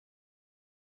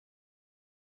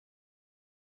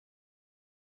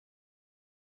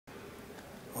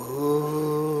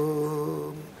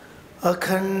Om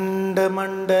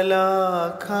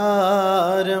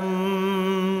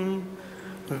Akhandamandalakaram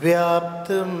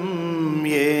Vyaptam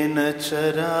Yena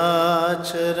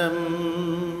Characharam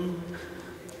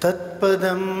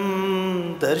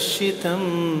Tatpadam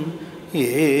Darshitam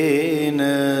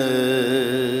Yena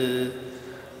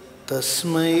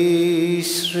Tasmai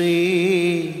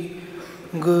Shri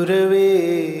Gurave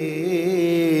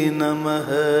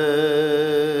Namaha.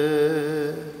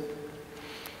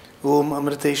 Om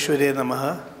Amriteshware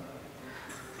Namaha.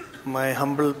 My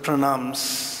humble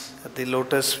pranams at the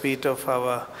lotus feet of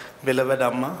our beloved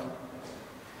Amma.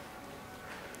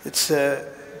 It's a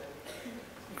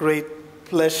great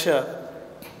pleasure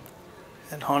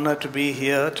and honor to be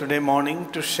here today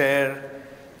morning to share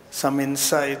some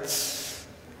insights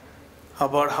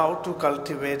about how to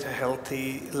cultivate a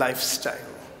healthy lifestyle.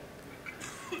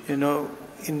 You know,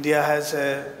 India has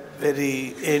a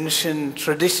very ancient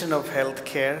tradition of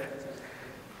healthcare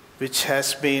which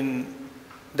has been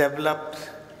developed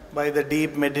by the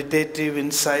deep meditative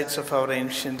insights of our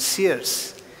ancient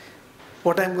seers.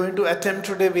 What I'm going to attempt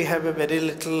today, we have a very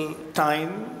little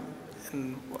time,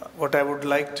 and what I would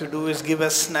like to do is give a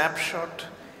snapshot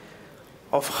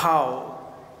of how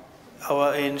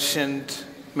our ancient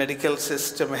medical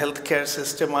system, healthcare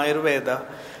system, Ayurveda,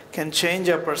 can change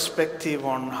our perspective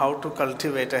on how to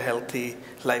cultivate a healthy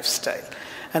lifestyle.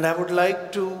 And I would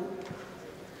like to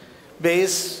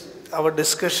base our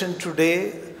discussion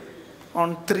today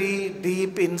on three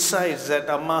deep insights that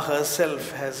Amma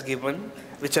herself has given,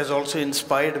 which has also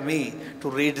inspired me to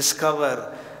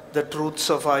rediscover the truths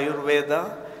of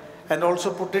Ayurveda and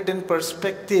also put it in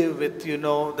perspective with,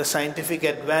 the scientific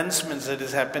advancements that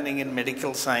is happening in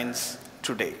medical science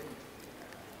today.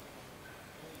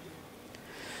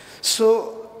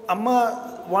 So,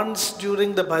 Amma once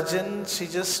during the bhajan, she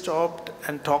just stopped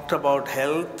and talked about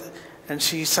health, and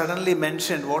she suddenly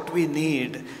mentioned what we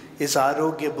need is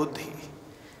arogya buddhi,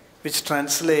 which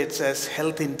translates as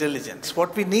health intelligence.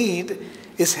 What we need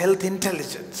is health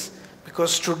intelligence.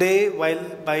 Because today,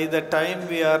 by the time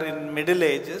we are in middle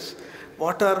ages,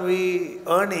 what are we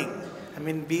earning? I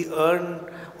mean, we earn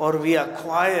or we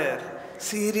acquire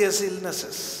serious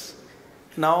illnesses.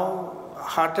 Now,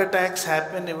 heart attacks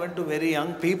happen even to very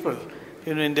young people,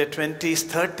 in their 20s,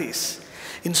 30s.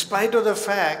 In spite of the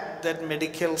fact that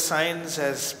medical science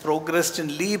has progressed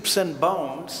in leaps and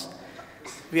bounds,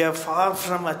 we are far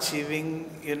from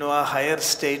achieving, a higher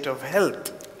state of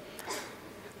health.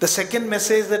 The second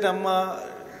message that Amma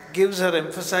gives or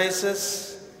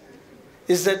emphasizes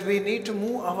is that we need to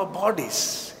move our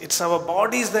bodies. It's our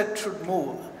bodies that should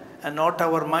move and not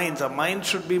our minds. Our mind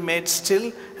should be made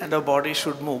still and our body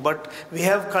should move. But we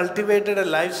have cultivated a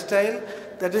lifestyle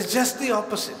that is just the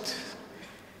opposite.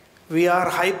 We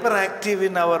are hyperactive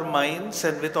in our minds,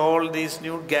 and with all these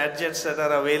new gadgets that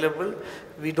are available,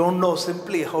 we don't know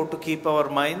simply how to keep our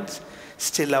minds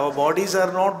still. Our bodies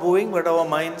are not moving, but our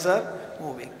minds are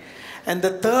moving. And the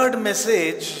third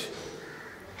message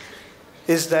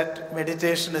is that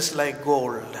meditation is like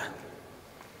gold.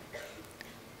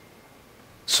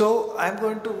 So I'm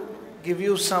going to give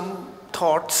you some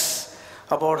thoughts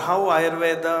about how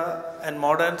Ayurveda and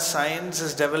modern science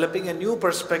is developing a new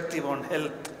perspective on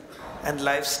health and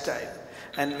lifestyle,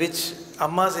 and which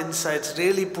Amma's insights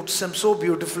really puts them so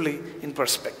beautifully in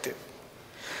perspective.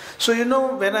 So,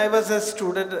 when I was a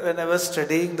student, when I was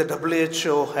studying, the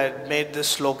WHO had made this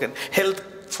slogan, health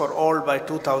for all by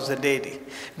 2080.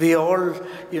 We all,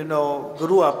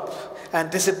 grew up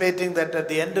anticipating that at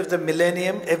the end of the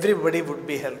millennium, everybody would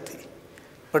be healthy.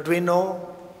 But we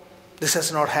know this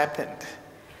has not happened.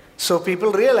 So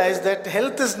people realize that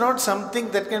health is not something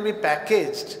that can be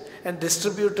packaged and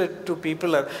distributed to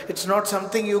people. It's not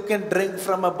something you can drink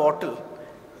from a bottle.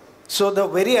 So the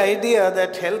very idea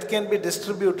that health can be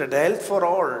distributed, health for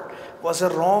all, was a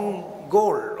wrong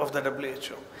goal of the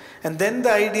WHO. And then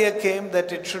the idea came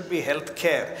that it should be health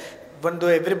care. Even though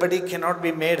everybody cannot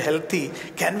be made healthy,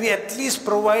 can we at least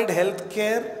provide health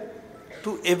care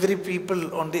to every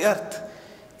people on the earth?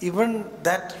 Even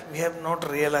that we have not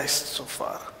realized so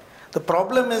far. The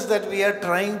problem is that we are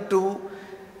trying to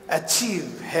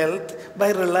achieve health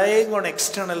by relying on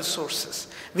external sources.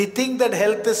 We think that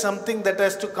health is something that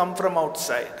has to come from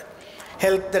outside.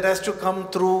 Health that has to come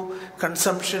through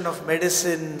consumption of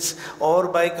medicines or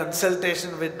by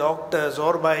consultation with doctors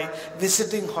or by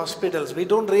visiting hospitals. We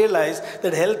don't realize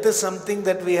that health is something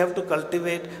that we have to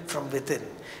cultivate from within.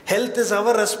 Health is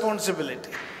our responsibility.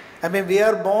 I mean, we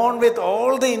are born with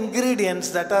all the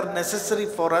ingredients that are necessary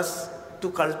for us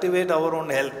to cultivate our own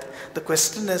health. The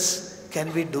question is,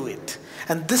 can we do it?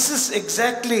 And this is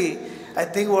exactly I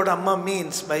think what Amma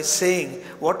means by saying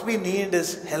what we need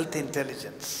is health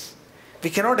intelligence. We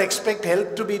cannot expect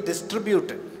health to be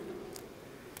distributed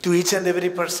to each and every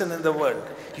person in the world.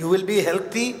 You will be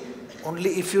healthy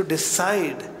only if you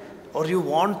decide or you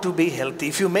want to be healthy.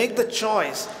 If you make the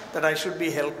choice that I should be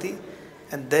healthy,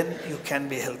 and then you can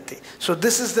be healthy. So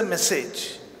this is the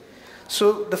message.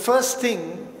 So the first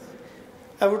thing,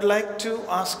 I would like to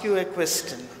ask you a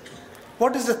question.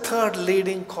 What is the third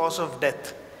leading cause of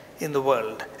death in the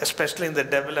world, especially in the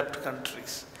developed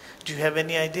countries? Do you have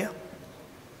any idea?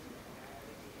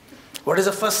 What is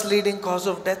the first leading cause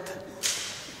of death?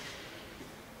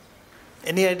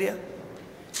 Any idea?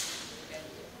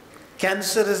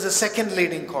 Cancer is the second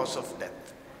leading cause of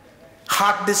death.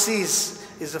 Heart disease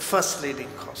is the first leading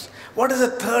cause. What is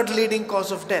the third leading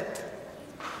cause of death?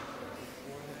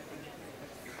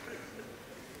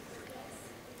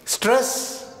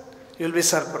 Stress. You'll be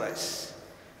surprised.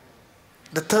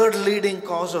 The third leading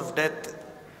cause of death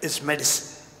is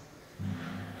medicine.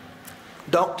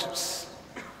 Doctors.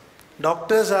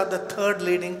 Doctors are the third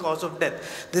leading cause of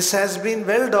death. This has been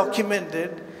well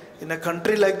documented in a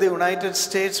country like the United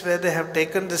States, where they have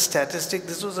taken this statistic.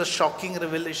 This was a shocking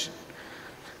revelation.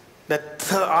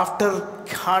 That after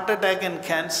heart attack and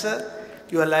cancer,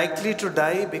 you are likely to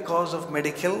die because of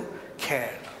medical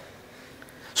care.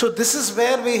 So this is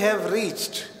where we have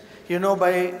reached,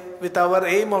 with our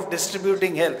aim of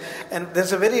distributing health. And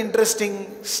there's a very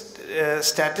interesting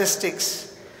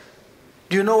statistics.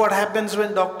 Do you know what happens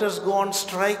when doctors go on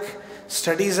strike?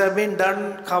 Studies have been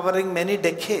done covering many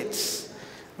decades.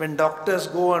 When doctors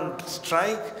go on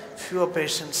strike, fewer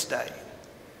patients die.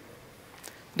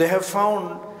 They have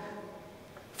found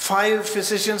 5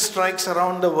 physician strikes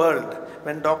around the world.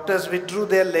 When doctors withdrew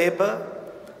their labor,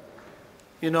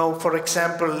 for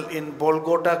example, in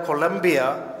Bogota,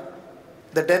 Colombia,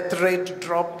 the death rate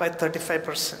dropped by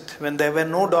 35%. When there were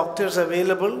no doctors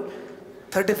available,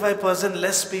 35%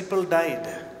 less people died.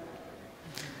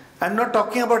 I'm not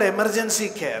talking about emergency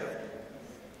care.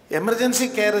 Emergency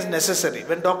care is necessary.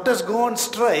 When doctors go on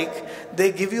strike,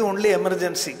 they give you only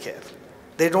emergency care.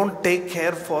 They don't take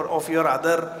care of your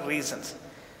other reasons.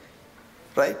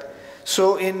 Right?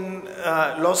 So in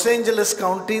Los Angeles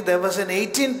County, there was an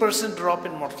 18% drop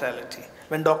in mortality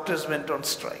when doctors went on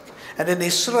strike. And in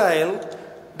Israel,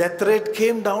 death rate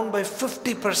came down by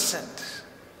 50%.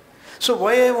 So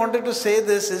why I wanted to say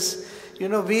this is,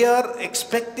 we are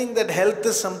expecting that health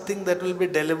is something that will be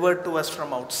delivered to us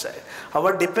from outside.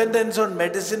 Our dependence on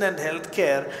medicine and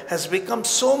healthcare has become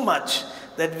so much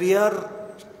that we are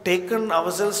taken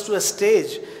ourselves to a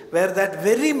stage where that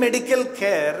very medical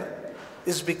care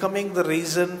is becoming the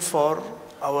reason for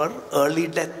our early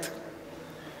death.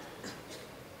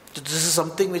 This is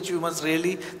something which you must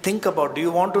really think about. Do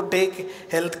you want to take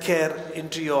healthcare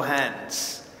into your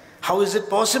hands? How is it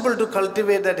possible to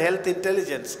cultivate that health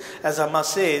intelligence, as Amma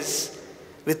says,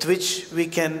 with which we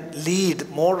can lead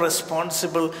more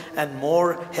responsible and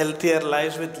more healthier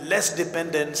lives with less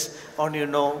dependence on,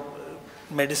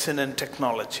 medicine and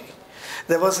technology?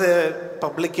 There was a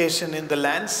publication in the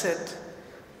Lancet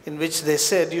in which they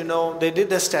said, they did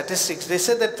the statistics. They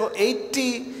said that for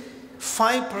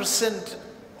 85%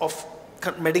 of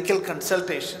medical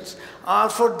consultations are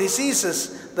for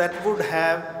diseases that would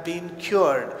have been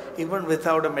cured even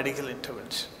without a medical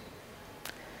intervention.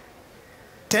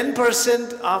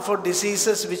 10% are for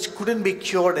diseases which couldn't be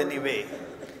cured anyway.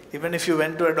 Even if you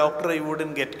went to a doctor, you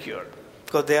wouldn't get cured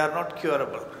because they are not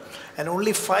curable. And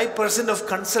only 5% of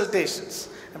consultations,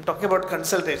 I'm talking about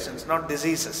consultations, not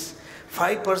diseases.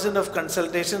 5% of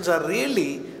consultations are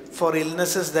really for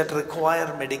illnesses that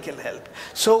require medical help.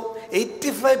 So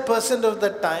 85% of the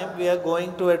time we are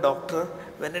going to a doctor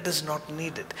when it is not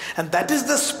needed. And that is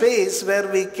the space where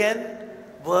we can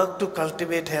work to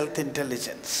cultivate health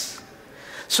intelligence.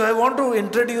 So I want to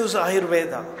introduce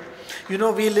Ayurveda.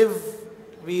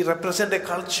 We represent a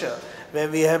culture where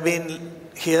we have been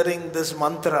hearing this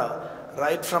mantra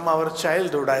right from our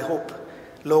childhood, I hope.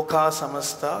 Loka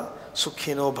samasta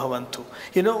sukhino bhavantu.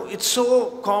 It's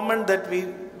so common that we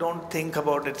don't think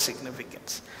about its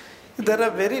significance. There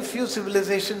are very few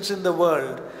civilizations in the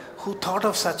world who thought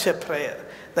of such a prayer.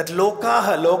 That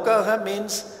lokaha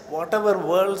means whatever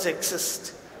worlds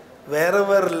exist,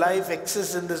 wherever life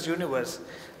exists in this universe,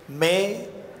 may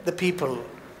the people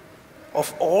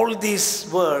of all these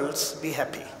worlds be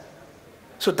happy.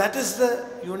 So that is the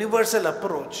universal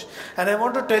approach. And I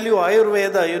want to tell you,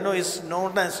 Ayurveda, is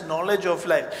known as knowledge of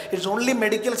life. It's only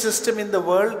medical system in the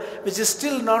world which is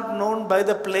still not known by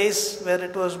the place where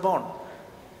it was born.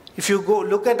 If you go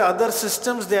look at other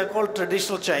systems, they are called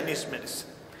traditional Chinese medicine,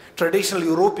 traditional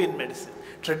European medicine,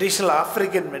 traditional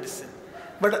African medicine,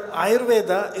 But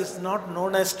Ayurveda is not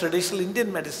known as traditional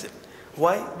Indian medicine.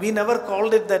 Why? We never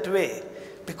called it that way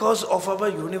because of our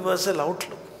universal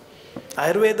outlook.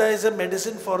 Ayurveda is a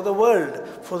medicine for the world,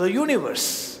 for the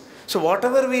universe. So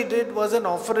whatever we did was an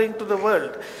offering to the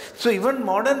world. So even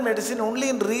modern medicine, only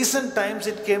in recent times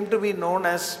it came to be known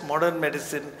as modern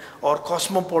medicine or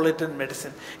cosmopolitan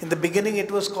medicine. In the beginning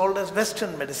it was called as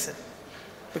Western medicine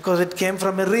because it came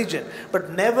from a region. But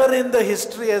never in the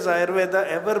history has Ayurveda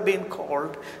ever been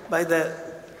called by the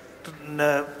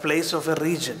place of a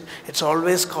region. It's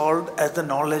always called as the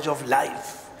knowledge of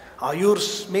life.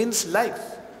 Ayur means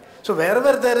life. So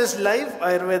wherever there is life,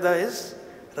 Ayurveda is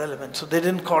relevant. So they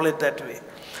didn't call it that way.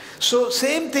 So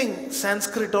same thing,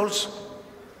 Sanskrit also.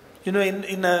 You know,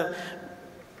 in a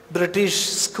British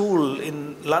school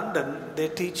in London, they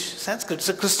teach Sanskrit. It's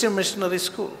a Christian missionary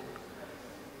school.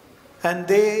 And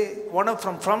one of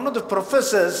the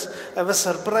professors, I was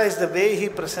surprised the way he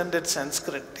presented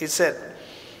Sanskrit. He said,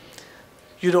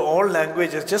 you know, all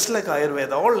languages, just like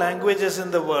Ayurveda, all languages in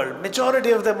the world,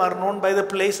 majority of them are known by the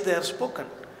place they are spoken.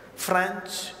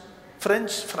 French,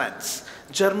 France.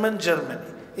 German, Germany.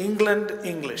 England,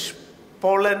 English.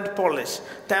 Poland, Polish.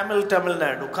 Tamil, Tamil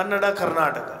Nadu. Kannada,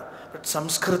 Karnataka. But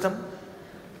Sanskritam,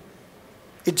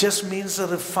 it just means a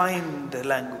refined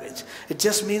language. It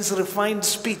just means refined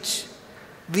speech.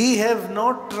 We have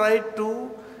not tried to,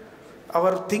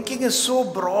 our thinking is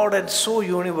so broad and so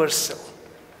universal.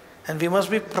 And we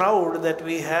must be proud that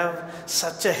we have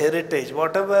such a heritage.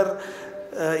 Whatever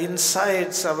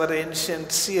insights our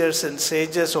ancient seers and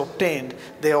sages obtained,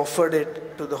 they offered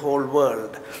it to the whole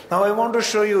world. Now I want to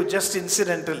show you just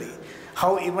incidentally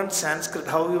how even Sanskrit,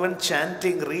 how even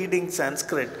chanting, reading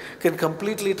Sanskrit can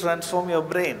completely transform your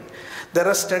brain. There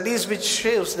are studies which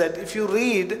shows that if you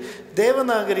read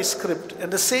Devanagari script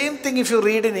and the same thing if you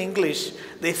read in English,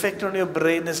 the effect on your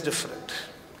brain is different.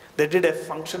 They did a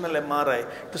functional MRI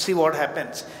to see what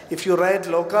happens. If you write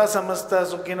Loka Samasta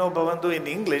Sukhino Bhavantu in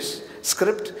English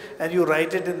script and you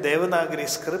write it in Devanagari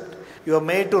script, you are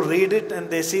made to read it and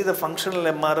they see the functional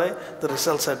MRI, the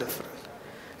results are different.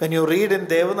 When you read in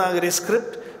Devanagari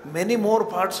script, many more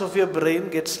parts of your brain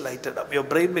gets lighted up. Your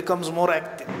brain becomes more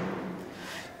active.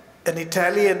 In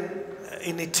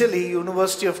Italy,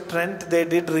 University of Trent, they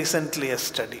did recently a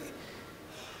study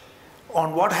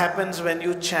on what happens when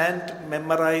you chant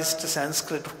memorized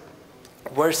Sanskrit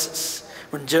verses.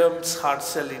 When Germs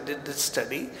Hartzell did this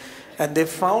study, and they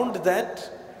found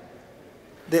that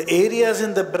the areas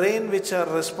in the brain which are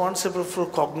responsible for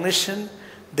cognition,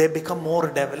 they become more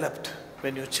developed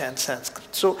when you chant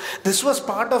Sanskrit. So this was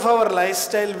part of our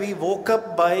lifestyle. We woke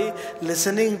up by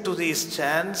listening to these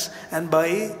chants and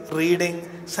by reading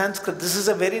Sanskrit. This is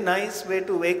a very nice way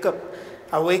to wake up,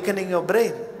 awakening your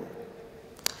brain.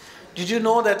 Did you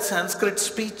know that Sanskrit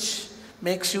speech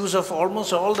makes use of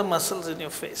almost all the muscles in your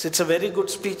face? It's a very good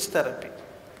speech therapy.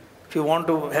 If you want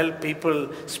to help people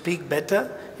speak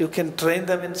better, you can train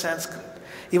them in Sanskrit.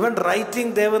 Even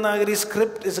writing Devanagari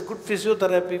script is a good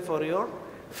physiotherapy for your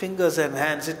fingers and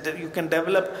hands. You can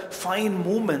develop fine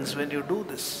movements when you do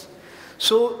this.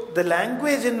 So the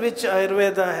language in which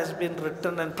Ayurveda has been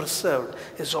written and preserved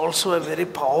is also a very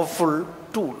powerful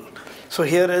tool. So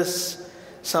here is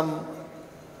some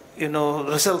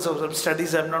results of some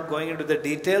studies. I'm not going into the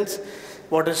details.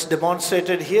 What is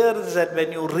demonstrated here is that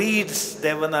when you read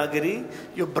Devanagari,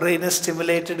 your brain is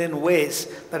stimulated in ways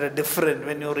that are different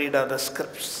when you read other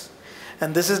scripts.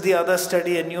 And this is the other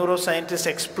study. A neuroscientist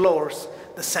explores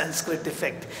the Sanskrit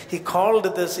effect. He called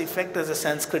this effect as a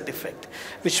Sanskrit effect,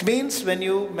 which means when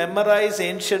you memorize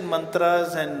ancient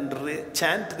mantras and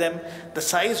chant them, the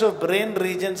size of brain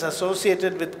regions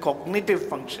associated with cognitive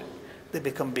function, they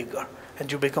become bigger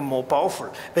and you become more powerful.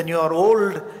 When you are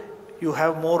old, you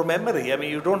have more memory. I mean,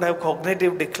 you don't have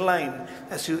cognitive decline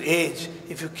as you age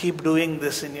if you keep doing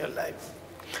this in your life.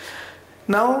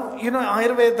 Now,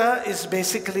 Ayurveda is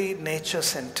basically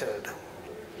nature-centered.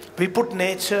 We put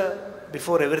nature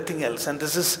before everything else. And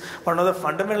this is one of the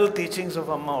fundamental teachings of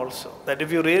Amma also. That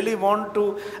if you really want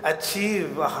to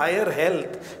achieve a higher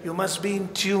health, you must be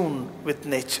in tune with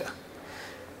nature.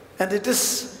 And it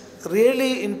is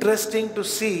really interesting to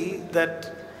see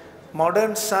that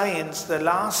modern science, the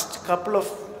last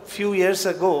few years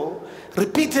ago,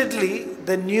 repeatedly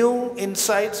the new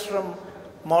insights from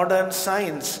modern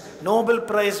science, Nobel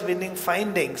Prize winning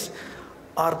findings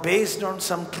are based on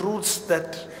some truths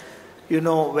that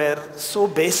were so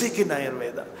basic in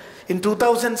Ayurveda. In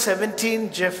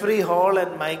 2017, Jeffrey Hall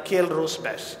and Michael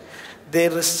Rosbash, they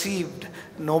received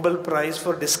Nobel Prize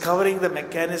for discovering the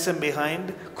mechanism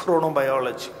behind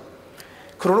chronobiology.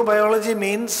 Chronobiology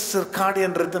means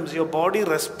circadian rhythms. Your body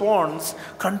responds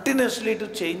continuously to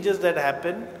changes that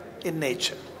happen in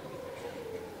nature.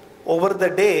 Over the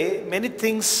day, many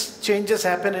changes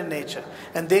happen in nature,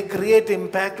 and they create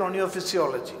impact on your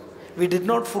physiology. We did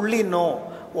not fully know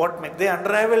they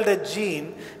unraveled a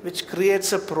gene which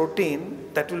creates a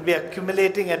protein that will be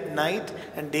accumulating at night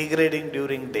and degrading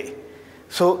during day.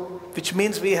 So, which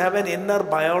means we have an inner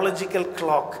biological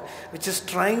clock which is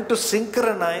trying to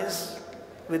synchronize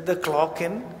with the clock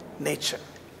in nature.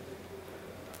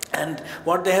 And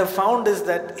what they have found is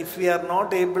that if we are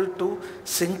not able to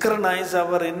synchronize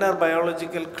our inner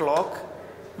biological clock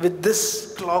with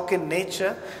this clock in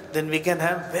nature, then we can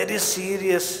have very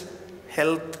serious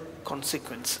health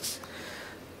consequences.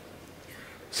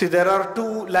 See, there are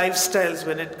two lifestyles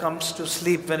when it comes to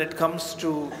sleep, when it comes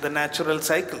to the natural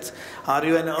cycles. Are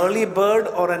you an early bird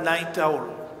or a night owl?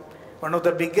 One of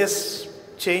the biggest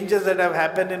changes that have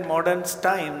happened in modern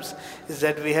times is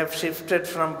that we have shifted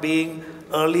from being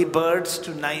early birds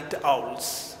to night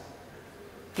owls.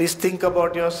 Please think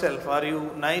about yourself. Are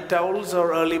you night owls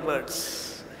or early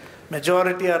birds?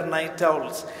 Majority are night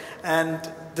owls. And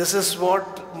this is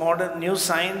what modern new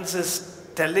science is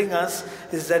telling us,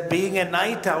 is that being a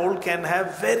night owl can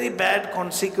have very bad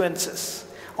consequences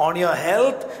on your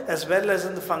health as well as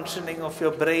in the functioning of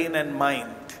your brain and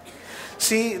mind.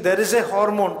 See, there is a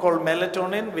hormone called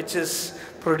melatonin which is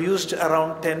produced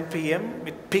around 10 p.m.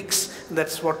 It peaks,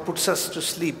 that's what puts us to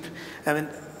sleep. I mean,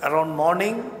 around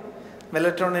morning,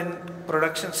 melatonin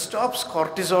production stops,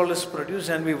 cortisol is produced,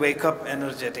 and we wake up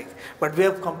energetic. But we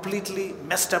have completely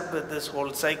messed up with this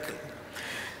whole cycle.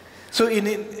 So in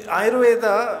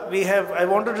Ayurveda, I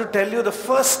wanted to tell you the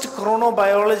first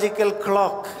chronobiological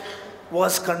clock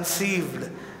was conceived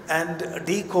and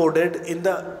decoded in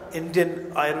the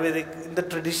Indian Ayurvedic, in the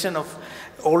tradition of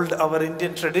our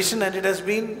Indian tradition, and it has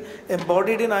been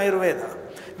embodied in Ayurveda.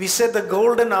 We said the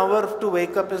golden hour to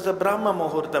wake up is the Brahma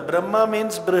Muhurta. Brahma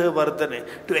means Brihvardhane,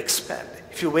 to expand.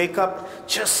 If you wake up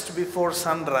just before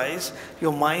sunrise,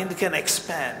 your mind can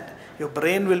expand. Your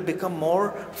brain will become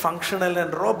more functional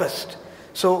and robust.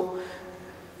 So,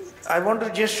 I want to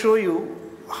just show you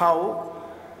how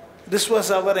this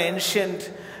was our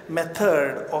ancient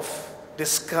method of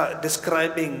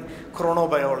describing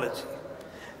chronobiology.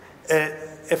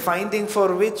 A finding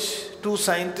for which two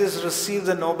scientists received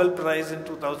the Nobel Prize in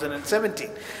 2017.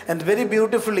 And very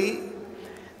beautifully,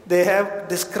 they have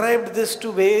described this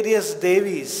to various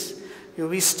devis.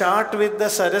 We start with the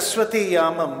Saraswati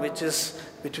Yamam, which is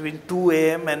between 2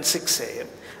 a.m. and 6 a.m.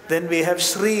 Then we have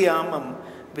Sri Yamam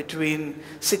between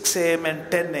 6 a.m.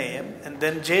 and 10 a.m. And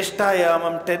then Jeshta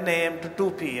Yamam 10 a.m. to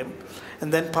 2 p.m.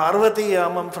 And then Parvati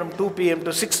Yamam from 2 p.m.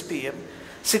 to 6 p.m.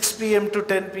 6 p.m. to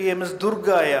 10 p.m. is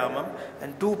Durga Yamam,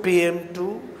 and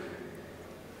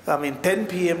 10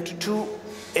 p.m. to 2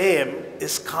 a.m.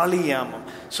 is Kali Yamam.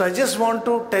 So I just want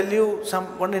to tell you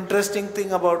one interesting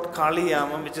thing about Kali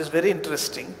Yamam, which is very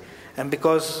interesting, and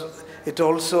because it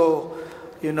also,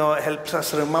 helps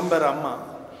us remember Amma,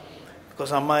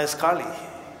 because Amma is Kali.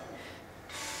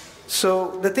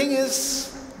 So the thing is,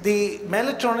 the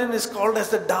melatonin is called as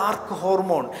the dark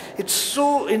hormone. It's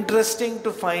so interesting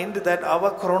to find that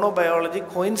our chronobiology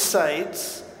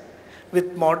coincides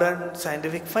with modern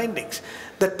scientific findings.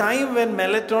 The time when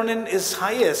melatonin is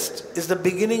highest is the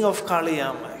beginning of Kali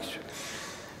Yama, actually.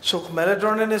 So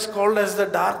melatonin is called as the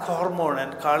dark hormone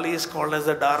and Kali is called as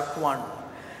the dark one.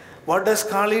 What does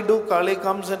Kali do? Kali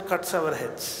comes and cuts our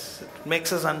heads. It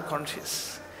makes us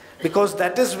unconscious. Because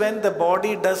that is when the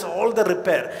body does all the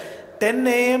repair. 10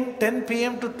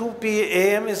 p.m. to 2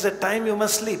 p.m. is the time you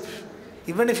must sleep.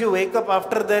 Even if you wake up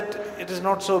after that, it is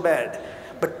not so bad.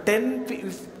 But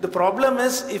the problem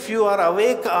is, if you are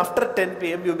awake after 10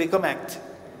 p.m., you become active.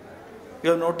 You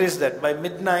have noticed that. By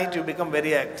midnight, you become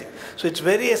very active. So it's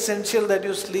very essential that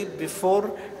you sleep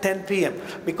before 10 p.m.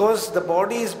 because the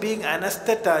body is being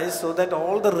anesthetized so that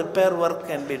all the repair work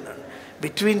can be done.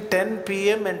 Between 10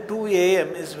 p.m. and 2 a.m.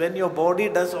 is when your body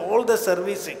does all the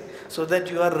servicing, so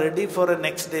that you are ready for the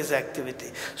next day's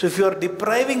activity. So if you are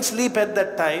depriving sleep at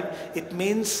that time, it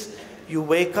means you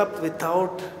wake up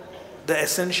without the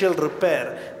essential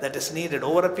repair that is needed.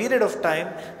 Over a period of time,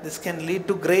 this can lead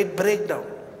to great breakdown.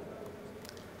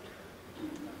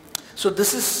 So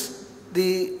this is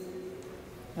the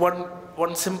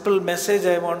one simple message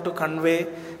I want to convey,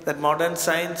 that modern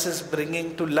science is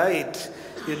bringing to light,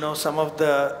 some of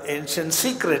the ancient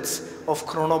secrets of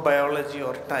chronobiology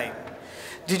or time.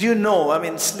 Did you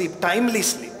know, sleep, timely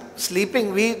sleep.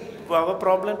 Sleeping, our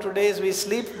problem today is we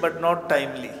sleep but not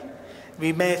timely.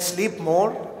 We may sleep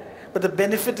more, but the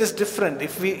benefit is different.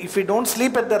 If we don't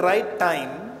sleep at the right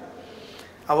time,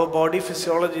 Our body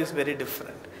physiology is very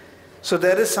different. So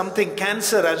there is something,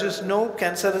 cancer, as you know,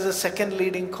 cancer is the second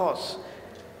leading cause.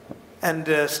 And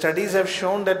studies have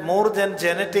shown that more than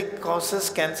genetic causes,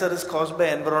 cancer is caused by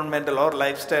environmental or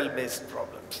lifestyle-based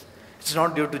problems. It's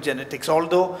not due to genetics.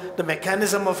 Although the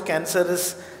mechanism of cancer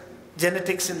is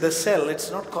genetics in the cell, it's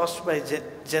not caused by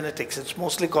genetics. It's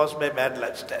mostly caused by bad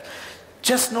lifestyle.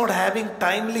 Just not having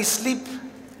timely sleep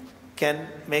can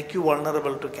make you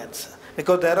vulnerable to cancer.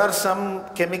 Because there are some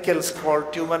chemicals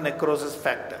called tumor necrosis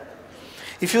factor.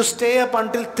 If you stay up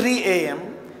until 3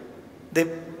 a.m.,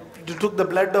 you took the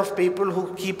blood of people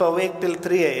who keep awake till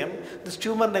 3 a.m., this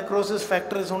tumor necrosis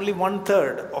factor is only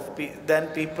 1/3 than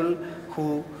people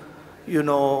who,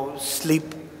 sleep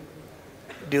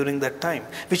during that time.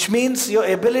 Which means your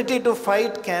ability to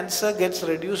fight cancer gets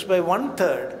reduced by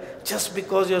 1/3 just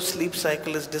because your sleep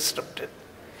cycle is disrupted.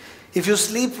 If you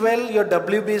sleep well, your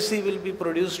WBC will be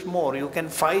produced more. You can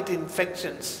fight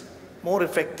infections more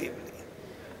effectively.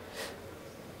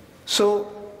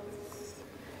 So,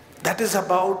 that is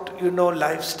about,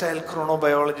 lifestyle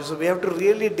chronobiology. So we have to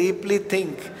really deeply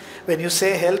think. When you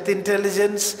say health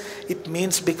intelligence, it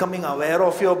means becoming aware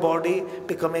of your body,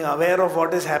 becoming aware of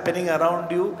what is happening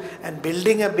around you, and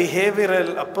building a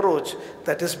behavioral approach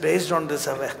that is based on this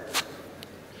awareness.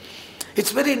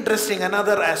 It's very interesting,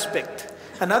 another aspect.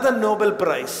 Another Nobel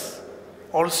Prize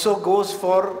also goes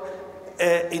for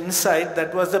insight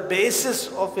that was the basis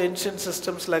of ancient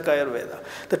systems like Ayurveda.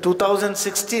 The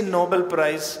 2016 Nobel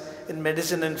Prize in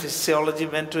Medicine and Physiology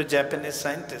went to a Japanese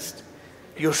scientist,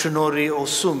 Yoshinori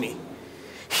Osumi.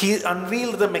 He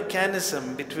unveiled the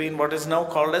mechanism between what is now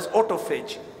called as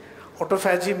autophagy.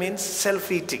 Autophagy means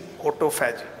self-eating,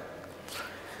 autophagy.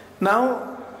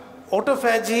 Now,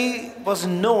 autophagy was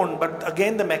known, but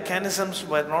again the mechanisms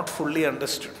were not fully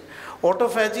understood.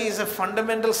 Autophagy is a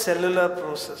fundamental cellular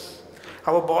process.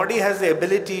 Our body has the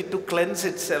ability to cleanse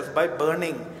itself by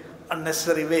burning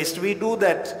unnecessary waste. We do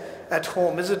that at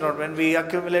home, is it not? When we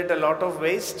accumulate a lot of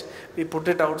waste, we put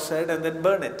it outside and then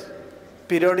burn it.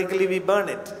 Periodically we burn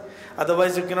it.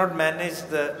 Otherwise you cannot manage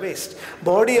the waste.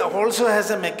 Body also has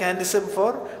a mechanism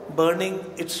for burning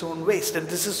its own waste, and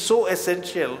this is so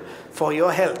essential for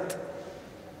your health.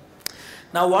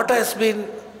 Now what has been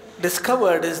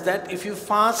discovered is that if you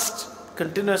fast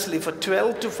continuously for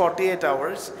 12 to 48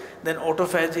 hours, then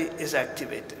autophagy is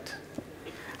activated.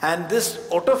 And this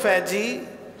autophagy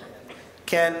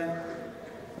can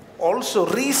also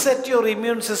reset your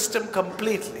immune system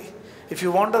completely. If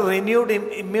you want a renewed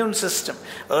immune system.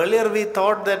 Earlier we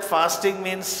thought that fasting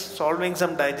means solving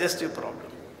some digestive problem.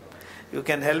 You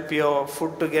can help your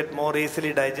food to get more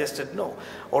easily digested. No.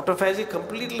 Autophagy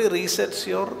completely resets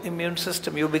your immune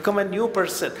system. You become a new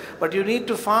person. But you need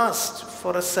to fast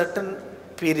for a certain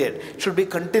period. It should be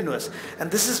continuous.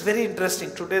 And this is very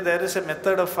interesting. Today there is a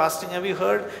method of fasting. Have you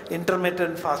heard?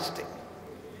 Intermittent fasting.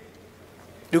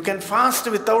 You can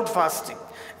fast without fasting.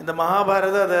 In the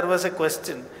Mahabharata there was a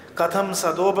question. Katham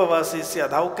sadobhavasi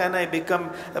syad. How can I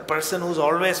become a person who's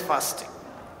always fasting?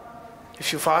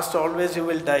 If you fast always, you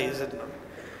will die, is it not?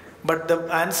 But the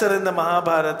answer in the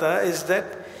Mahabharata is that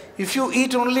if you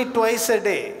eat only twice a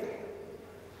day,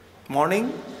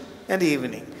 morning and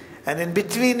evening, and in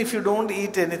between if you don't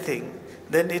eat anything,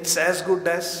 then it's as good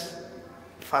as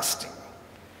fasting.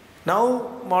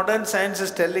 Now modern science is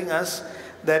telling us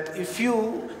that if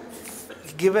you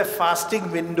give a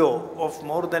fasting window of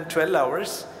more than 12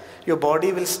 hours, your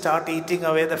body will start eating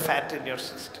away the fat in your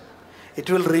system. It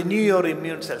will renew your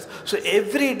immune cells. So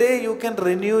every day you can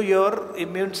renew your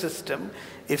immune system.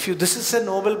 This is a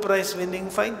Nobel Prize winning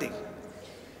finding.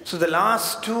 So the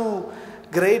last two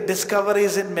great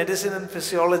discoveries in medicine and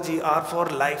physiology are for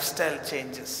lifestyle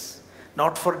changes,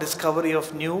 not for discovery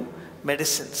of new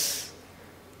medicines.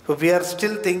 So we are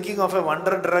still thinking of a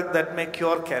wonder drug that may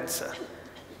cure cancer.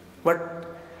 But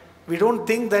we don't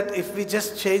think that if we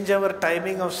just change our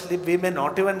timing of sleep, we may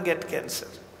not even get cancer.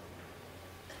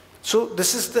 So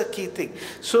this is the key thing.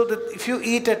 So that if you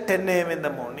eat at 10 a.m. in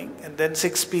the morning and then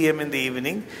 6 p.m. in the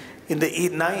evening, in the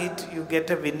night you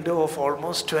get a window of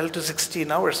almost 12 to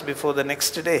 16 hours before the next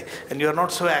day, and you are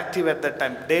not so active at that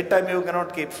time. Daytime you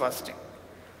cannot keep fasting.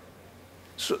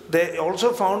 So they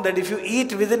also found that if you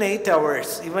eat within 8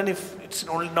 hours, even if it's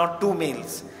only not 2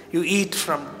 meals, you eat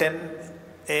from 10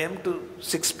 a.m. to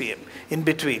 6 p.m. in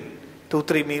between,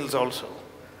 2-3 meals also.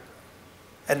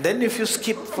 And then if you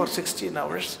skip for 16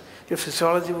 hours, your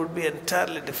physiology would be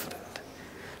entirely different.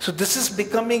 So this is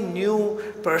becoming new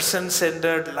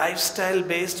person-centered,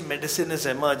 lifestyle-based medicine is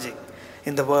emerging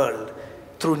in the world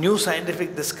through new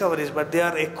scientific discoveries, but they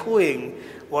are echoing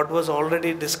what was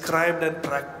already described and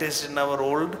practiced in our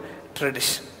old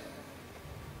tradition.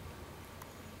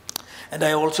 And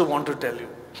I also want to tell you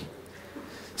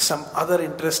some other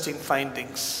interesting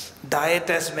findings. Diet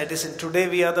as medicine. Today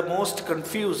we are the most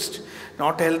confused.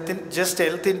 Not just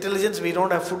health intelligence, we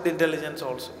don't have food intelligence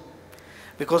also.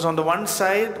 Because on the one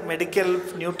side, medical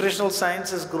nutritional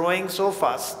science is growing so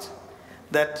fast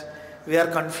that we are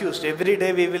confused. Every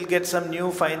day we will get some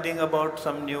new finding about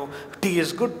some new tea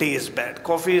is good, tea is bad.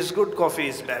 Coffee is good, coffee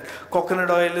is bad. Coconut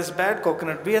oil is bad,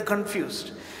 coconut. We are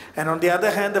confused. And on the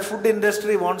other hand, the food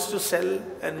industry wants to sell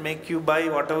and make you buy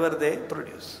whatever they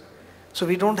produce. So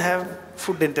we don't have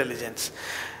food intelligence.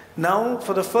 Now,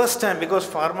 for the first time, because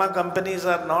pharma companies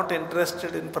are not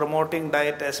interested in promoting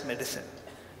diet as medicine,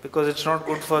 because it's not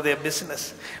good for their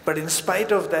business. But in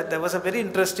spite of that, there was a very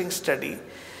interesting study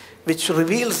which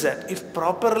reveals that if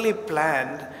properly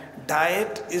planned,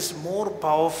 diet is more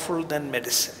powerful than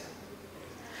medicine.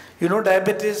 You know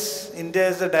diabetes, India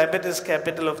is the diabetes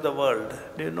capital of the world.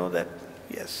 Do you know that?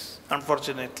 Yes,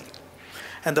 unfortunately.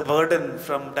 And the burden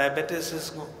from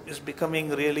diabetes is becoming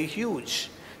really huge.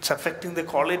 It's affecting the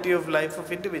quality of life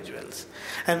of individuals.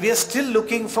 And we are still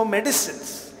looking for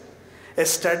medicines. A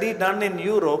study done in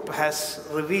Europe has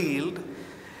revealed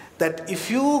that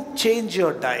if you change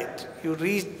your diet,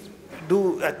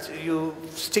 you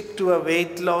stick to a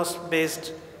weight loss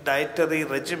based dietary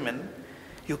regimen,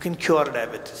 you can cure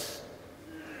diabetes.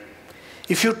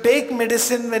 If you take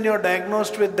medicine when you're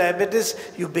diagnosed with diabetes,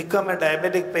 you become a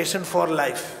diabetic patient for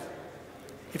life.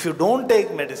 If you don't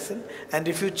take medicine and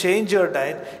if you change your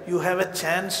diet, you have a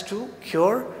chance to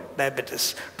cure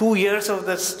diabetes. 2 years of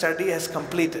the study has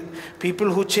completed.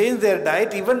 People who changed their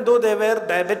diet, even though they were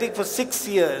diabetic for 6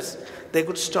 years, they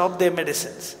could stop their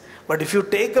medicines. But if you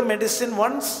take a medicine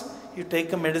once, you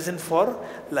take a medicine for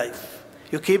life.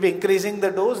 You keep increasing the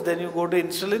dose, then you go to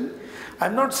insulin.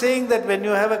 I'm not saying that when you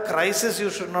have a crisis, you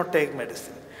should not take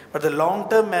medicine. But the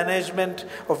long-term management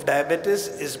of diabetes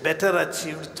is better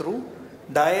achieved through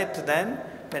diet than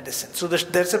medicine. So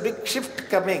there's a big shift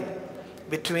coming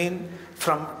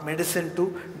from medicine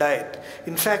to diet.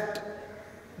 In fact,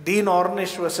 Dean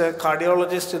Ornish was a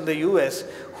cardiologist in the US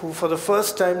who for the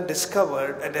first time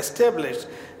discovered and established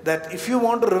that if you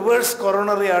want to reverse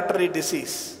coronary artery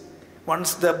disease,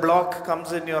 once the block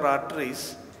comes in your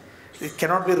arteries, it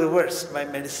cannot be reversed by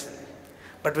medicine.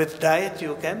 But with diet,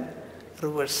 you can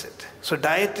reverse it. So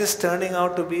diet is turning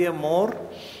out to be a more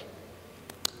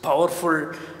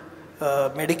powerful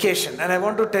medication. And I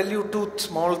want to tell you two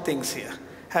small things here.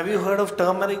 Have you heard of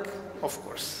turmeric? Of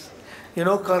course. You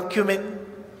know curcumin?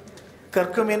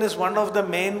 Curcumin is one of the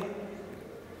main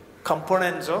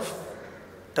components of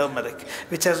turmeric,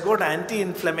 which has got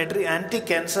anti-inflammatory,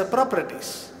 anti-cancer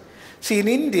properties. See, in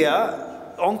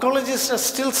India, oncologists are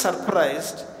still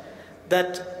surprised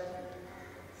that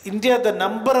India, the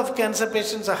number of cancer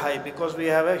patients are high because we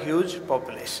have a huge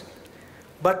population.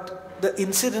 But the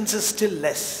incidence is still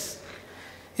less.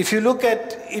 If you look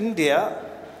at India,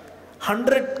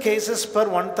 100 cases per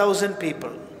 1,000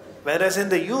 people, whereas in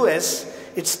the US,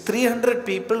 it's 300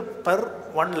 people per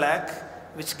 1 lakh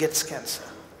which gets cancer.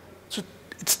 So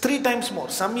it's 3 times more.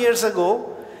 Some years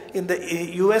ago, in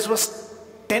the US was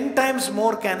 10 times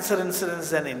more cancer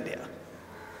incidence than India.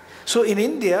 So in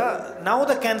India, now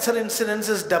the cancer incidence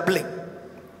is doubling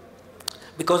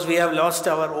because we have lost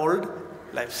our old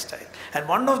lifestyle. And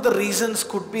one of the reasons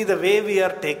could be the way we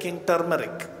are taking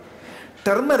turmeric.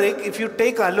 Turmeric, if you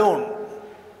take alone,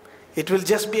 it will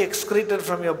just be excreted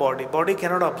from your body. Body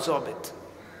cannot absorb it.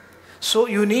 So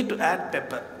you need to add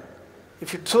pepper.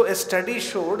 So a study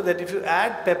showed that if you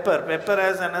add pepper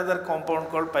has another compound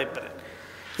called piperine.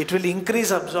 It will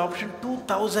increase absorption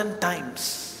 2,000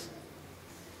 times.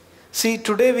 See,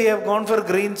 today we have gone for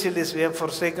green chilies, we have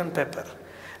forsaken pepper.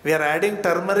 We are adding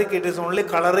turmeric, it is only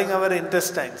coloring our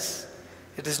intestines.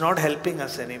 It is not helping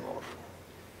us anymore.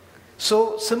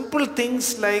 So simple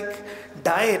things like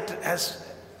diet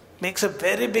makes a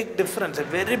very big difference, a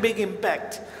very big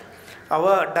impact.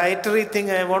 Our dietary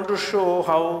thing, I want to show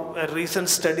how a recent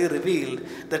study revealed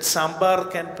that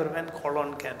sambar can prevent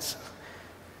colon cancer.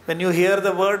 When you hear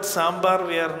the word sambar,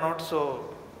 we are not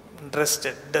so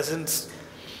interested.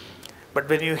 But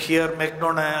when you hear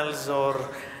McDonald's or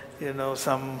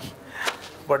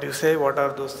what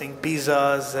are those things,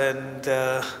 pizzas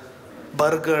and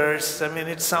burgers,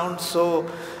 it sounds so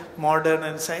modern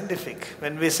and scientific.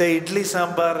 When we say idli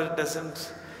sambar, it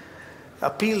doesn't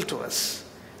appeal to us.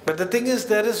 But the thing is,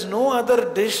 there is no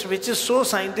other dish which is so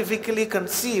scientifically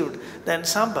conceived than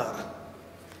sambar.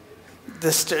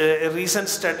 A recent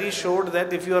study showed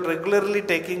that if you are regularly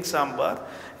taking sambar,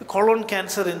 colon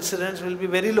cancer incidence will be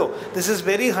very low. This is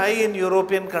very high in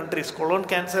European countries. Colon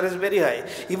cancer is very high.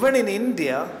 Even in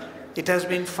India, it has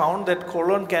been found that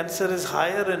colon cancer is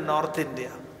higher in North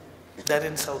India than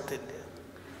in South India.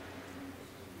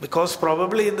 Because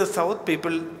probably in the South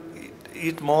people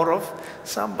eat more of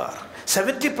sambar.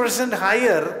 70%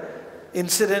 higher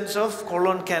incidence of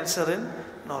colon cancer in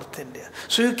North India.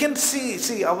 So you can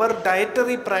see our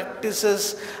dietary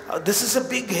practices, this is a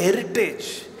big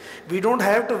heritage. We don't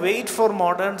have to wait for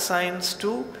modern science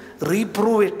to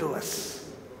reprove it to us.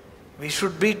 We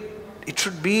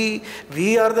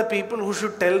are the people who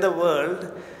should tell the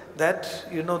world that,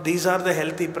 these are the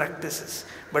healthy practices.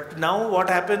 But now what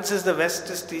happens is the West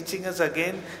is teaching us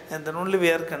again, and then only we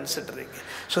are considering it.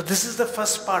 So this is the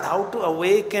first part, how to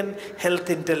awaken health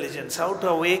intelligence, how to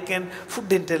awaken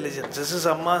food intelligence. This is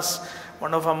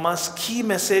one of Amma's key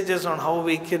messages on how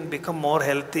we can become more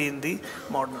healthy in the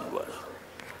modern world.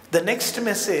 The next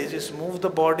message is move the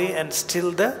body and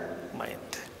still the mind.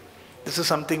 This is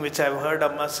something which I've heard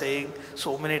Amma saying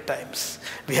so many times.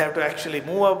 We have to actually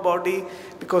move our body,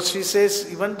 because she says,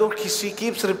 even though she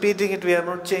keeps repeating it, we are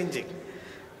not changing.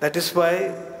 That is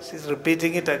why she's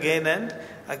repeating it again and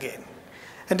again.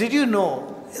 And did you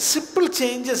know, simple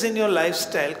changes in your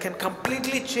lifestyle can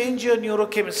completely change your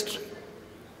neurochemistry.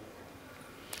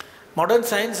 Modern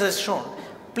science has shown,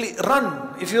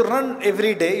 run. If you run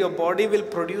every day, your body will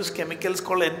produce chemicals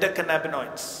called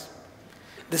endocannabinoids.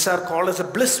 These are called as a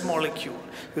bliss molecule.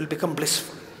 You will become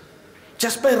blissful.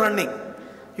 Just by running,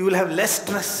 you will have less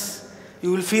stress.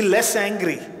 You will feel less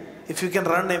angry if you can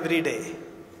run every day.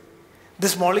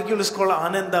 This molecule is called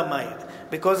anandamide,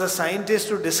 because a scientist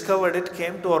who discovered it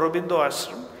came to Aurobindo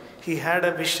Ashram. He had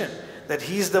a vision that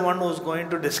he is the one who is going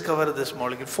to discover this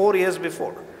molecule 4 years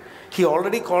before. He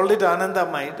already called it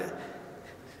anandamide.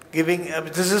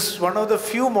 This is one of the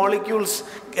few molecules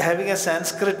having a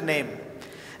Sanskrit name.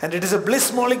 And it is a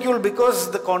bliss molecule because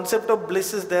the concept of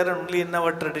bliss is there only in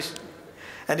our tradition.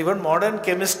 And even modern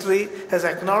chemistry has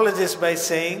acknowledged this by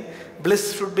saying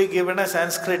bliss should be given a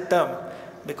Sanskrit term,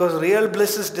 because real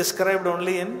bliss is described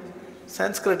only in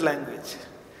Sanskrit language.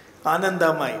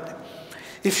 Anandamide.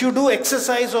 If you do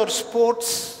exercise or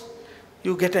sports,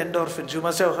 you get endorphins. You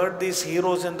must have heard these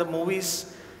heroes in the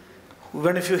movies.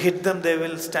 Even if you hit them, they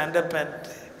will stand up and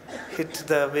hit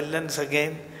the villains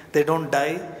again. They don't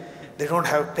die. They don't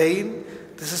have pain.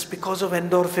 This is because of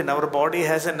endorphin. Our body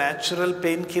has a natural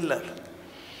painkiller.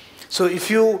 So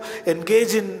if you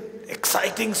engage in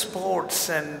exciting sports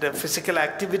and physical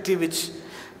activity which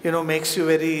makes you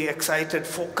very excited,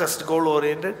 focused,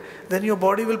 goal-oriented, then your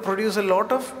body will produce a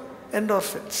lot of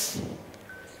endorphins.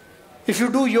 If you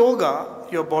do yoga,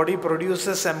 your body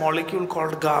produces a molecule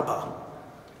called GABA.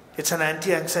 It's an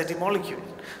anti-anxiety molecule.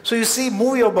 So you see,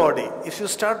 move your body. If you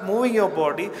start moving your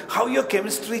body, how your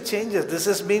chemistry changes. This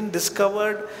has been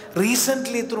discovered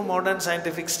recently through modern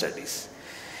scientific studies.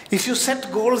 If you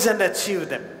set goals and achieve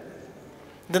them,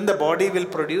 then the body will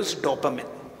produce dopamine.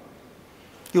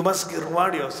 You must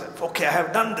reward yourself. Okay, I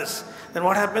have done this. Then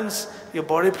what happens? Your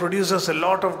body produces a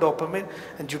lot of dopamine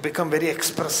and you become very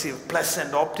expressive,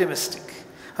 pleasant, optimistic.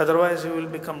 Otherwise, you will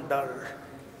become dull.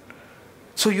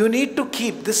 So you need to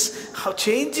keep this, how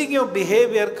changing your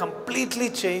behavior completely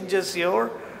changes your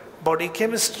body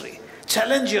chemistry.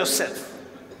 Challenge yourself.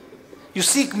 You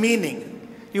seek meaning.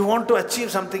 You want to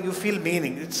achieve something, you feel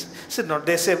meaning.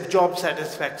 They say job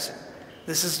satisfaction.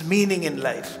 This is meaning in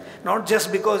life. Not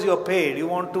just because you're paid, you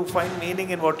want to find meaning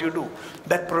in what you do.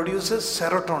 That produces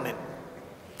serotonin.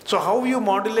 So how you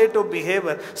modulate your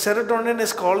behavior, serotonin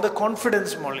is called the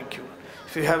confidence molecule.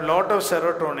 If you have a lot of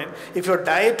serotonin, if your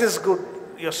diet is good,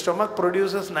 your stomach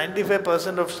produces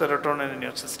 95% of serotonin in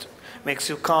your system. Makes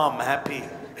you calm, happy,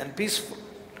 and peaceful.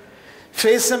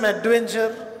 Face some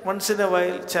adventure once in a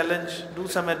while, challenge, do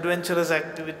some adventurous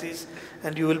activities,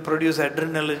 and you will produce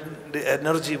adrenaline, the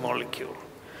energy molecule.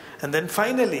 And then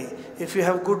finally, if you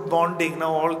have good bonding,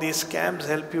 now all these camps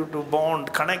help you to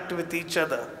bond, connect with each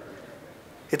other.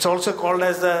 It's also called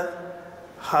as the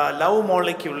love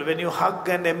molecule. When you hug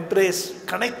and embrace,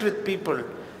 connect with people,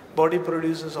 body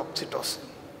produces oxytocin.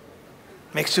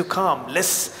 Makes you calm,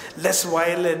 less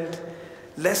violent,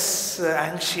 less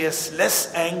anxious,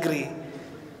 less angry.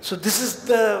 So this is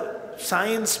the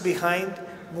science behind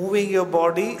moving your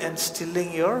body and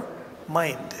stilling your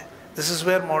mind. This is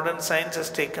where modern science has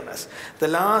taken us. The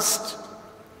last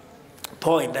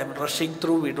point, I'm rushing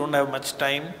through, we don't have much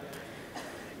time,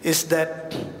 is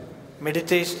that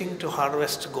meditating to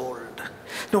harvest gold.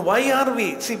 Now why are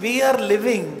we? See, we are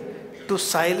living to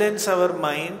silence our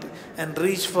mind and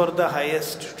reach for the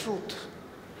highest truth.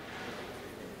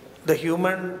 The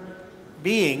human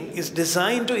being is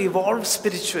designed to evolve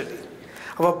spiritually.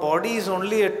 Our body is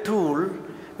only a tool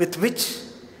with which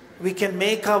we can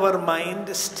make our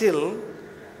mind still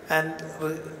and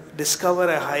discover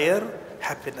a higher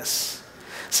happiness.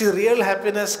 See, real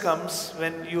happiness comes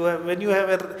when you have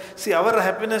our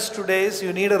happiness today is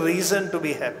you need a reason to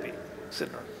be happy. So,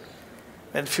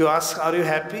 and if you ask, are you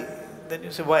happy? Then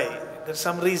you say, why? There's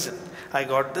some reason. I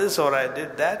got this or I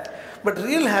did that. But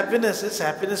real happiness is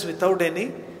happiness without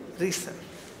any reason.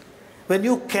 When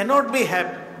you cannot be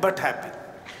happy but happy.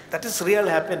 That is real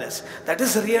happiness. That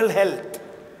is real health.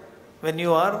 When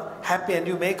you are happy and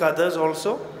you make others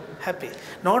also happy.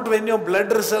 Not when your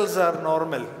blood results are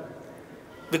normal.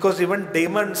 Because even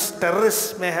demons,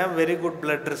 terrorists may have very good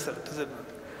blood results.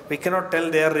 We cannot tell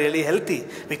they are really healthy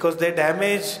because they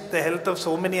damage the health of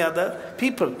so many other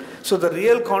people. So the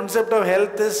real concept of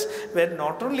health is when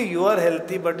not only you are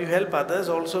healthy but you help others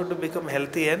also to become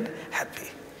healthy and happy.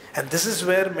 And this is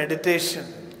where meditation.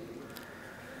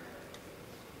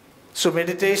 So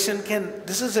meditation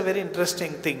this is a very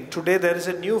interesting thing. Today there is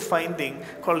a new finding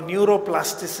called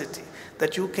neuroplasticity,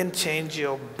 that you can change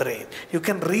your brain. You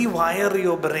can rewire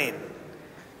your brain.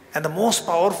 And the most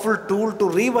powerful tool to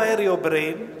rewire your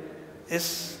brain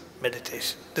is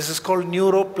meditation. This is called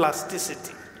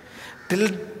neuroplasticity.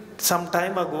 Till some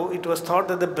time ago, it was thought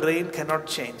that the brain cannot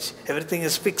change. Everything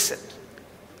is fixed.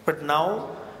 But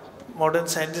now, modern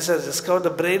scientists have discovered the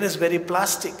brain is very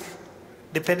plastic.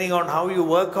 Depending on how you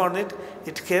work on it,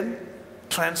 it can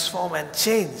transform and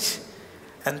change.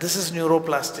 And this is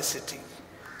neuroplasticity.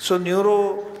 So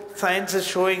neuroscience is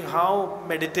showing how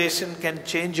meditation can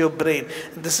change your brain.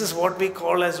 And this is what we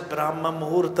call as Brahma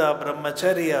Muhurta,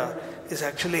 Brahmacharya, is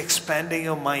actually expanding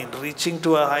your mind, reaching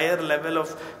to a higher level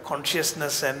of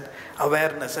consciousness and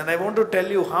awareness. And I want to tell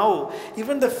you how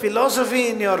even the philosophy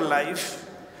in your life,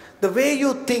 the way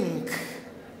you think,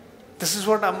 this is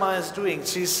what Amma is doing.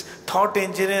 She's thought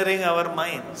engineering our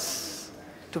minds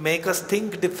to make us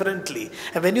think differently.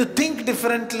 And when you think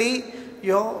differently,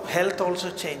 your health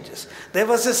also changes. There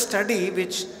was a study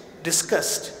which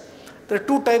discussed, there are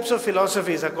two types of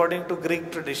philosophies according to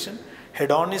Greek tradition,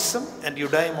 hedonism and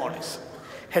eudaimonism.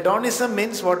 Hedonism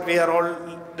means what we are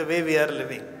all, the way we are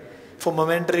living, for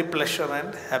momentary pleasure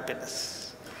and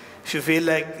happiness. If you feel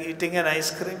like eating an ice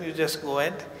cream, you just go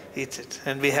and eat it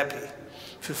and be happy.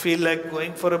 If you feel like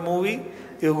going for a movie,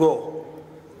 you go.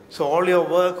 So all your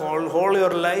work, all your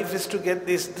life is to get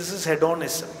this. This is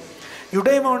hedonism.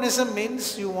 Eudaimonism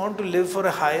means you want to live for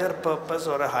a higher purpose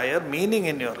or a higher meaning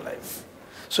in your life.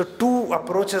 So two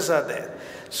approaches are there.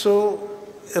 So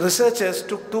researchers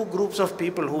took two groups of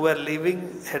people who were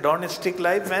living hedonistic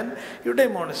life and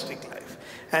eudaimonistic life.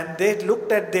 And they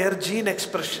looked at their gene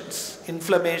expressions,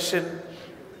 inflammation,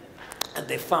 and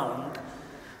they found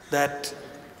that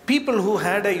people who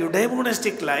had a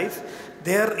eudaimonistic life,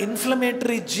 their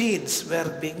inflammatory genes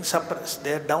were being suppressed.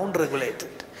 They are down-regulated.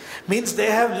 Means they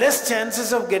have less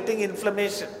chances of getting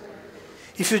inflammation.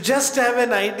 If you just have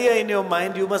an idea in your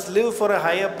mind, you must live for a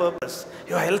higher purpose,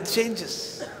 your health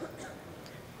changes.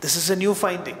 This is a new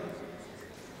finding.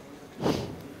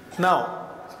 Now,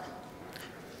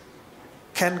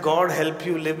 can God help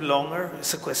you live longer?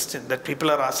 It's a question that people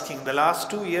are asking. The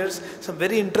last 2 years, some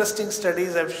very interesting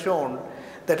studies have shown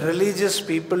that religious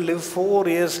people live 4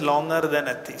 years longer than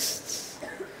atheists.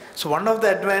 So one of the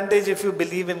advantages if you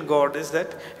believe in God is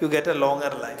that you get a longer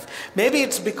life. Maybe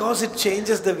it's because it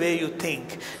changes the way you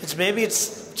think. Maybe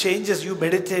it changes, you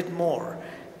meditate more.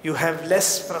 You have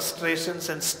less frustrations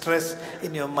and stress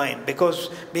in your mind. Because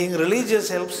being religious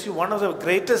helps you. One of the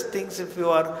greatest things if you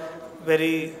are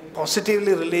very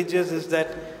positively religious is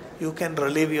that you can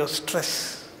relieve your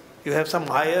stress. You have some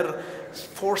higher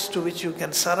force to which you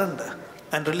can surrender.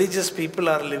 And religious people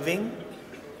are living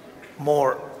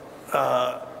more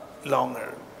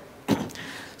longer.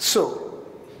 So,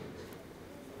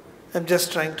 I'm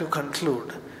just trying to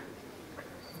conclude.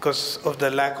 Because of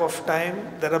the lack of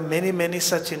time, there are many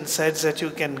such insights that you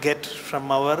can get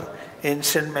from our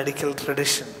ancient medical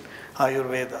tradition,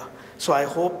 Ayurveda. So I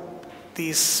hope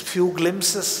these few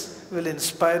glimpses will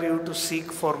inspire you to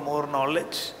seek for more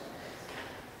knowledge.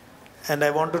 And I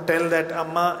want to tell that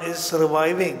Amma is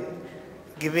reviving,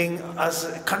 giving us,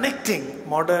 connecting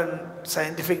modern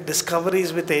scientific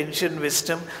discoveries with ancient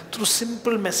wisdom through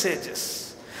simple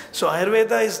messages. So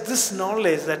Ayurveda is this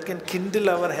knowledge that can kindle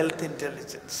our health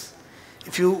intelligence.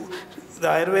 The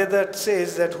Ayurveda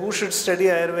says that who should study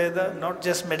Ayurveda? Not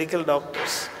just medical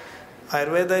doctors.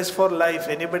 Ayurveda is for life.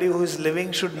 Anybody who is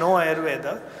living should know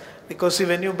Ayurveda. Because see,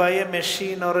 when you buy a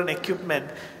machine or an equipment,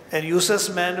 a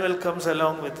user's manual comes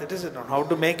along with it, is it not? How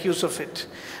to make use of it.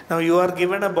 Now you are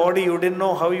given a body, you didn't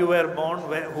know how you were born,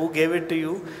 who gave it to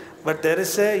you. But there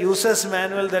is a user's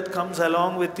manual that comes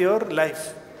along with your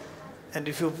life. And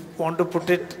if you want to put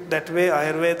it that way,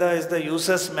 Ayurveda is the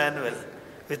user's manual,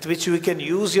 with which you can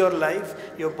use your life,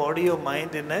 your body, your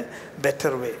mind in a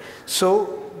better way.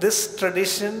 So this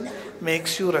tradition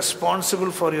makes you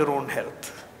responsible for your own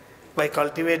health by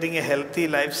cultivating a healthy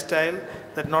lifestyle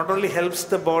that not only helps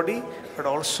the body but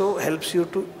also helps you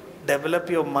to develop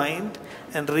your mind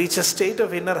and reach a state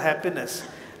of inner happiness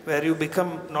where you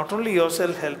become not only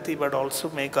yourself healthy but also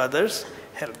make others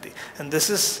healthy. And this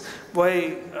is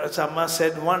why, as Amma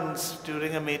said once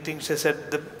during a meeting, she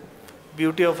said the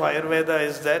beauty of Ayurveda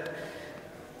is that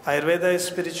Ayurveda is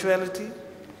spirituality,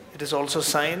 it is also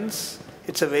science,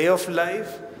 it's a way of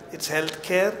life, it's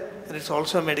healthcare, and it's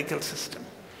also a medical system.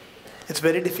 It's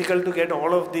very difficult to get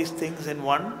all of these things in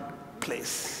one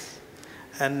place.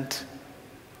 And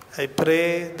I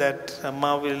pray that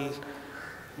Amma will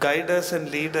guide us and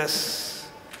lead us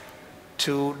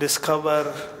to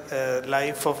discover a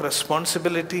life of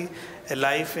responsibility, a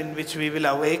life in which we will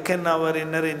awaken our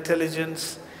inner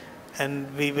intelligence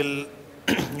and we will,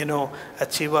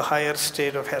 achieve a higher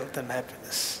state of health and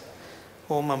happiness.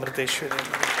 Om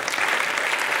Amriteshwari.